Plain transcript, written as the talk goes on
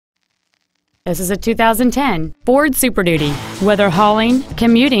This is a 2010 Ford Super Duty. Whether hauling,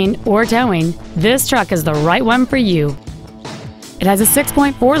 commuting, or towing, this truck is the right one for you. It has a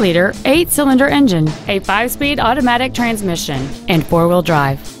 6.4-liter, 8-cylinder engine, a 5-speed automatic transmission, and 4-wheel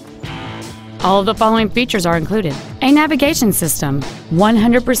drive. All of the following features are included: a navigation system,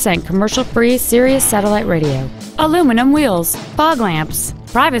 100% commercial-free Sirius satellite radio, aluminum wheels, fog lamps,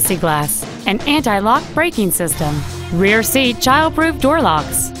 privacy glass, an anti-lock braking system, rear seat child-proof door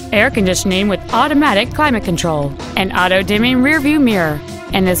locks, air conditioning with automatic climate control, an auto-dimming rear-view mirror,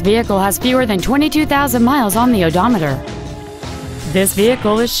 and this vehicle has fewer than 22,000 miles on the odometer. This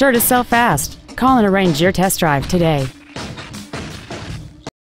vehicle is sure to sell fast. Call and arrange your test drive today.